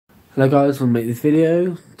Hello guys, I want to make this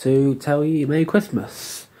video to tell you Merry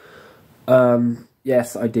Christmas.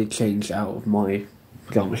 Yes, I did change out of my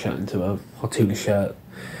pyjama shirt into a Hartuna shirt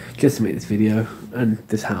just to make this video and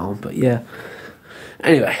this hat on, but yeah.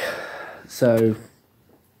 Anyway, so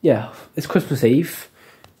yeah, it's Christmas Eve.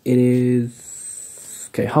 It is,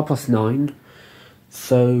 okay, 9:30.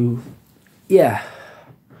 So yeah,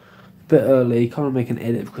 a bit early, can't make an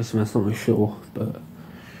edit for Christmas, not really sure, but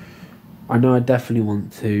I know I definitely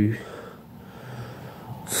want to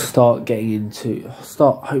start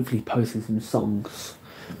hopefully posting some songs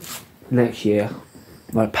next year,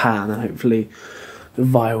 like Pan, and hopefully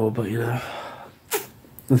viral, but you know,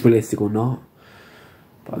 that's realistic or not.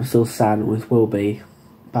 But I'm still sad, and always will be,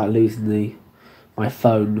 about losing my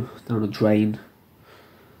phone down a drain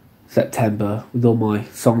September with all my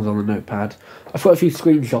songs on the notepad. I've got a few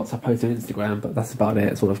screenshots I posted on Instagram, but that's about it.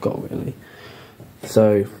 That's all I've got really.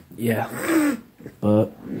 So yeah,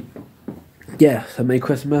 but yeah, so Merry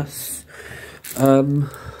Christmas. And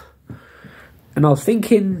I was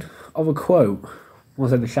thinking of a quote when I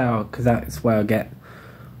was in the shower, because that's where I get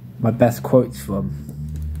my best quotes from.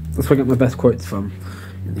 That's where I get my best quotes from,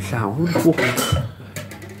 in the shower.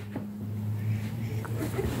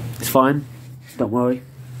 It's fine, don't worry.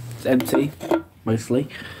 It's empty, mostly.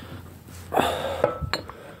 So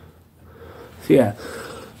yeah,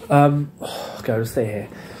 okay, I'll just stay here.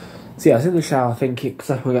 So yeah, I was in the shower thinking, because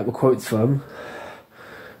that's where I get my quotes from.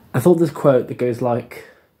 I thought this quote that goes like,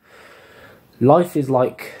 life is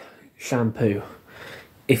like shampoo.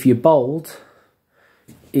 If you're bold,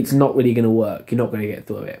 it's not really going to work. You're not going to get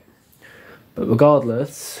through it. But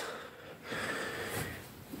regardless,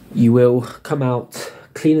 you will come out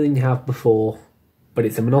cleaner than you have before. But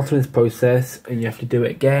it's a monotonous process, and you have to do it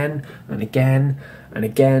again and again and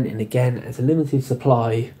again and again. It's a limited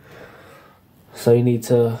supply. So you need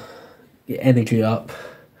to get energy up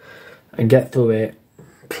and get through it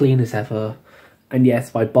clean as ever. And yes,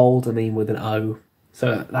 by bold I mean with an O.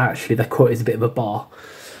 So actually the quote is a bit of a bar.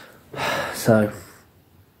 So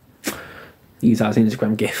use that as an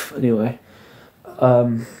Instagram gif anyway.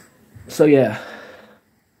 So yeah.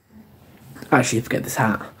 Actually, forget this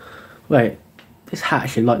hat. Wait, this hat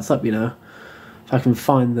actually lights up, you know. If I can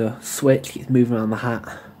find the switch, it's moving around the hat.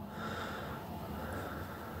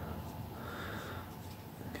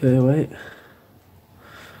 Okay, wait.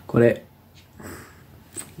 Got it.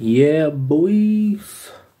 Yeah,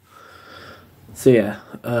 boys. So yeah,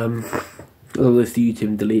 I'll list to YouTube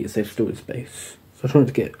and delete it, save storage space. So I'm trying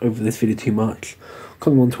to get over this video too much.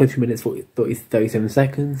 Come on, 20 minutes, 37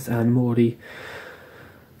 seconds, and I'm already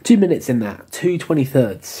 2 minutes in that,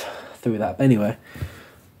 2/23 through that. But anyway,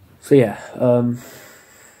 so yeah,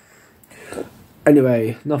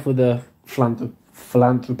 anyway, enough with the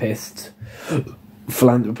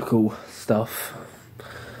philanthropical stuff.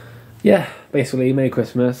 Yeah, basically, Merry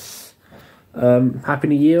Christmas, Happy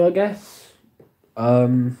New Year, I guess.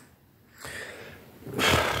 Enjoy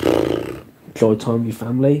time with your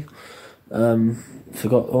family.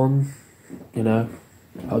 Forgot on, you know,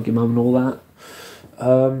 hug your mum and all that.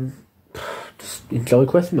 Just enjoy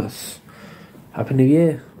Christmas. Happy New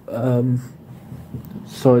Year.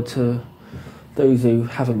 Sorry to those who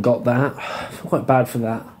haven't got that. I feel quite bad for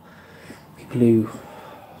that. People who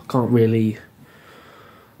can't really,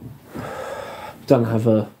 don't have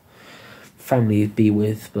a family to be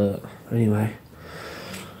with, but anyway.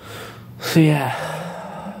 So yeah.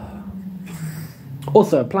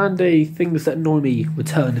 Also, planned a things that annoy me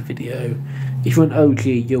return video. If you're an OG,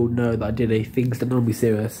 you'll know that I did a things that annoy me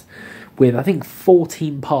series with, I think,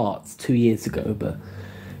 14 parts 2 years ago, but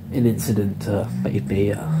an incident made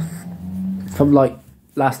me from like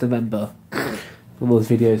last November. All those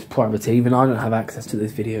videos private, even I don't have access to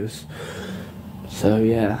those videos. So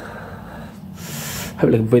yeah,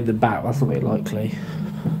 hopefully I can bring them back. That's not very likely.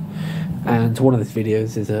 And one of those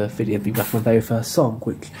videos is a video of me back my very first song,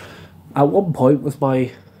 which at one point was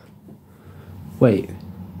my my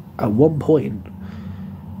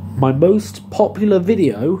most popular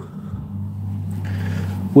video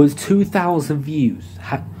was 2,000 views.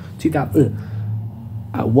 At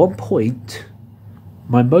one point,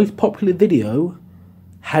 my most popular video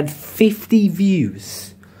had 50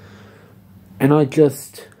 views. And I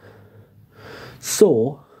just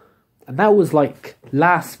saw, and that was like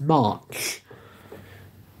last March,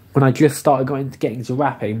 when I just started getting into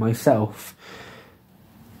rapping myself.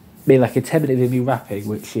 Made like a 10-minute video of me rapping,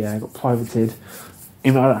 which yeah, I got privated.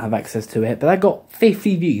 Even though I don't have access to it, but I got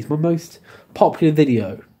 50 views, my most popular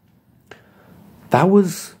video. That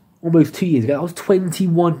was almost 2 years ago. That was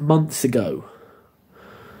 21 months ago.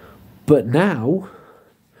 But now,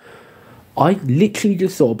 I literally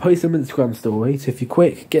just saw a post on Instagram story, so if you're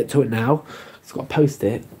quick, get to it now. I've got to post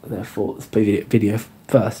it, therefore let's play video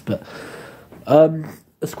first, but a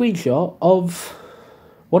screenshot of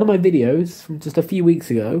one of my videos from just a few weeks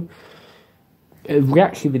ago, a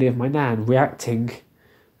reaction video of my nan reacting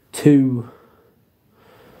to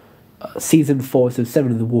season 4 episode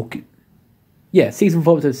 7 of The Walking... Yeah, season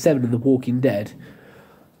 4 episode 7 of The Walking Dead.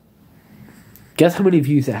 Guess how many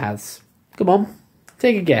views it has? Come on,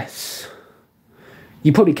 take a guess.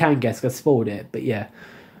 You probably can guess, because I spoiled it, but yeah.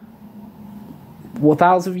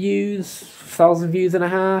 1,000 views? 1,000 views and a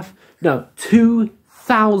half? No,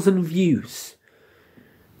 2,000 views.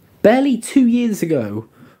 Barely 2 years ago,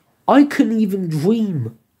 I couldn't even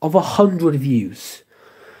dream of 100 views.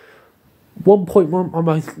 1.1 on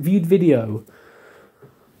my viewed video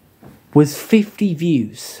was 50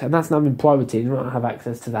 views, and that's not in priority. You don't have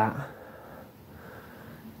access to that.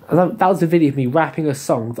 And that was a video of me rapping a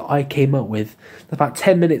song that I came up with. That's about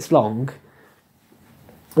 10 minutes long.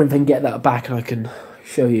 And then get that back and I can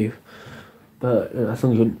show you. But as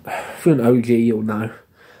long as if you're an OG, you'll know.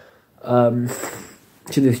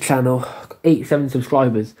 To this channel, 87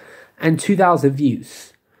 subscribers and 2,000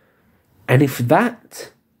 views. And if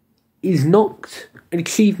that is not an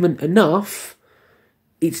achievement enough,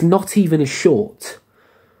 it's not even a short.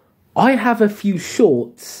 I have a few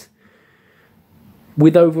shorts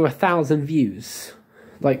with over 1,000 views,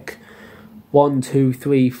 like 1, 2,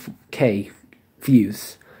 3K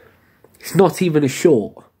views. It's not even a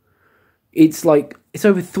short. It's like, it's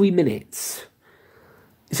over 3 minutes.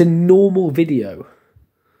 It's a normal video,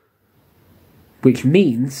 which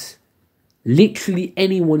means literally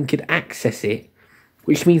anyone could access it,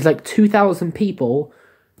 which means like 2,000 people,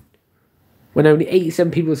 when only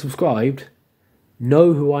 87 people are subscribed,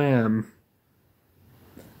 know who I am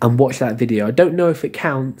and watch that video. I don't know if it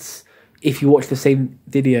counts if you watch the same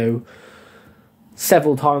video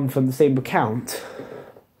several times from the same account.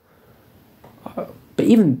 But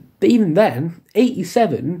even then,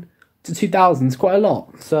 87 to 2,000 is quite a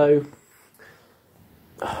lot. So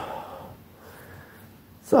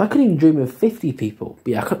I couldn't even dream of 50 people.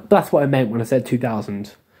 But yeah, that's what I meant when I said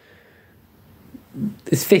 2,000.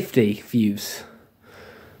 It's 50 views.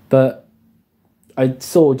 But I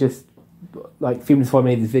saw just like a few minutes before I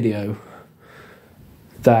made this video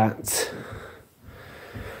that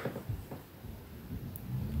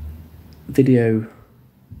video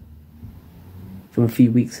from a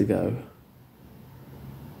few weeks ago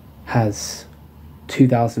has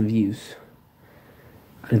 2,000 views,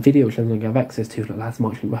 and a video which I don't have access to, like last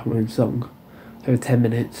March, about my own song, over 10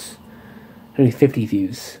 minutes, only 50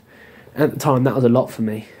 views. And at the time, that was a lot for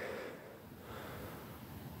me.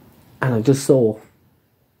 And I just saw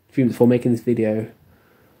a few minutes before making this video,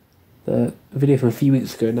 the video from a few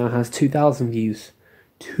weeks ago now has 2,000 views.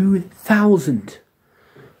 2,000!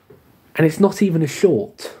 And it's not even a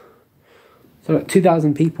short. So like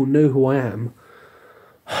 2,000 people know who I am.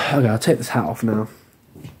 Okay, I'll take this hat off now.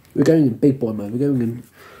 We're going in big boy mode. We're going in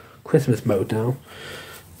Christmas mode now.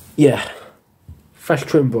 Yeah. Fresh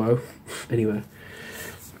trim, bro. Anyway.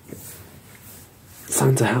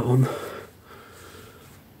 Santa hat on.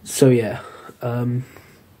 So yeah.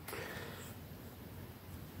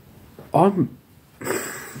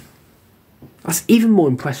 That's even more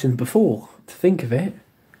impressive than before, to think of it.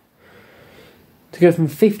 To go from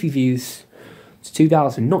 50 views to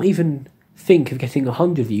 2,000, not even think of getting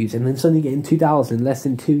 100 views and then suddenly getting 2,000 in less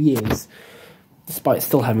than 2 years, despite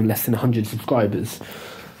still having less than 100 subscribers,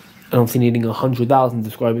 and obviously needing 100,000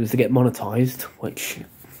 subscribers to get monetized, which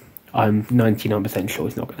I'm 99% sure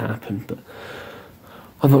is not going to happen. But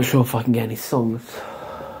I'm not sure if I can get any songs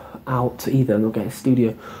out either, and I'll get a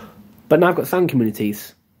studio. But now I've got sound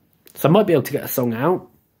communities, so I might be able to get a song out,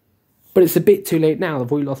 but it's a bit too late now.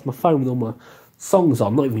 I've already lost my phone with all my songs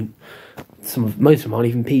on. Not even most of them aren't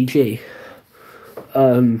even PG.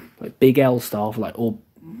 Like Big L style, like all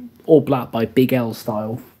black by Big L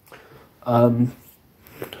style. But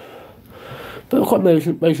quite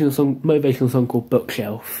motivational song called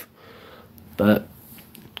Bookshelf. But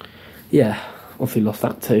yeah, obviously lost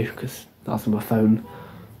that too because that's on my phone.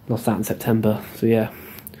 Lost that in September. So yeah.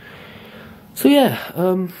 Try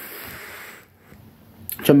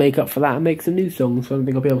to make up for that and make some new songs. So I don't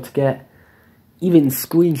think I'll be able to get even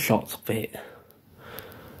screenshots of it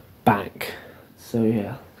back. So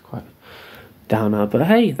yeah, it's quite downer. But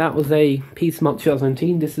hey, that was a Peace Month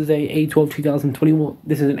 2019. This is a A12 2021.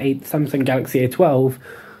 This is an Samsung Galaxy A12,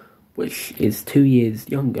 which is 2 years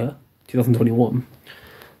younger, 2021.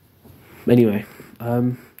 Anyway,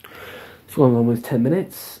 it's gone almost 10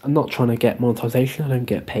 minutes. I'm not trying to get monetization. I don't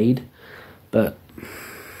get paid. But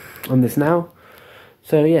on this now,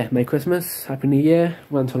 So yeah, Merry Christmas, Happy New Year.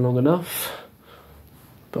 Went on long enough,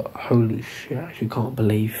 but holy shit, I actually can't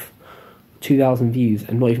believe 2,000 views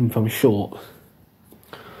and not even from short.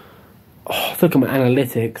 Oh, look at my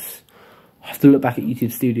analytics. I have to look back at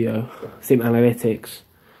YouTube Studio, see my analytics,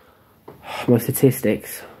 my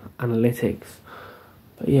statistics, analytics.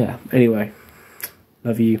 But yeah, anyway,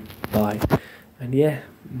 love you, bye. And yeah,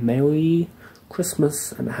 Merry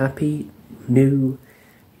Christmas and Happy New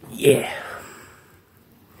Year.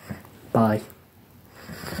 Bye.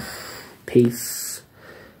 Peace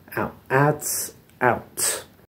out. Ads out.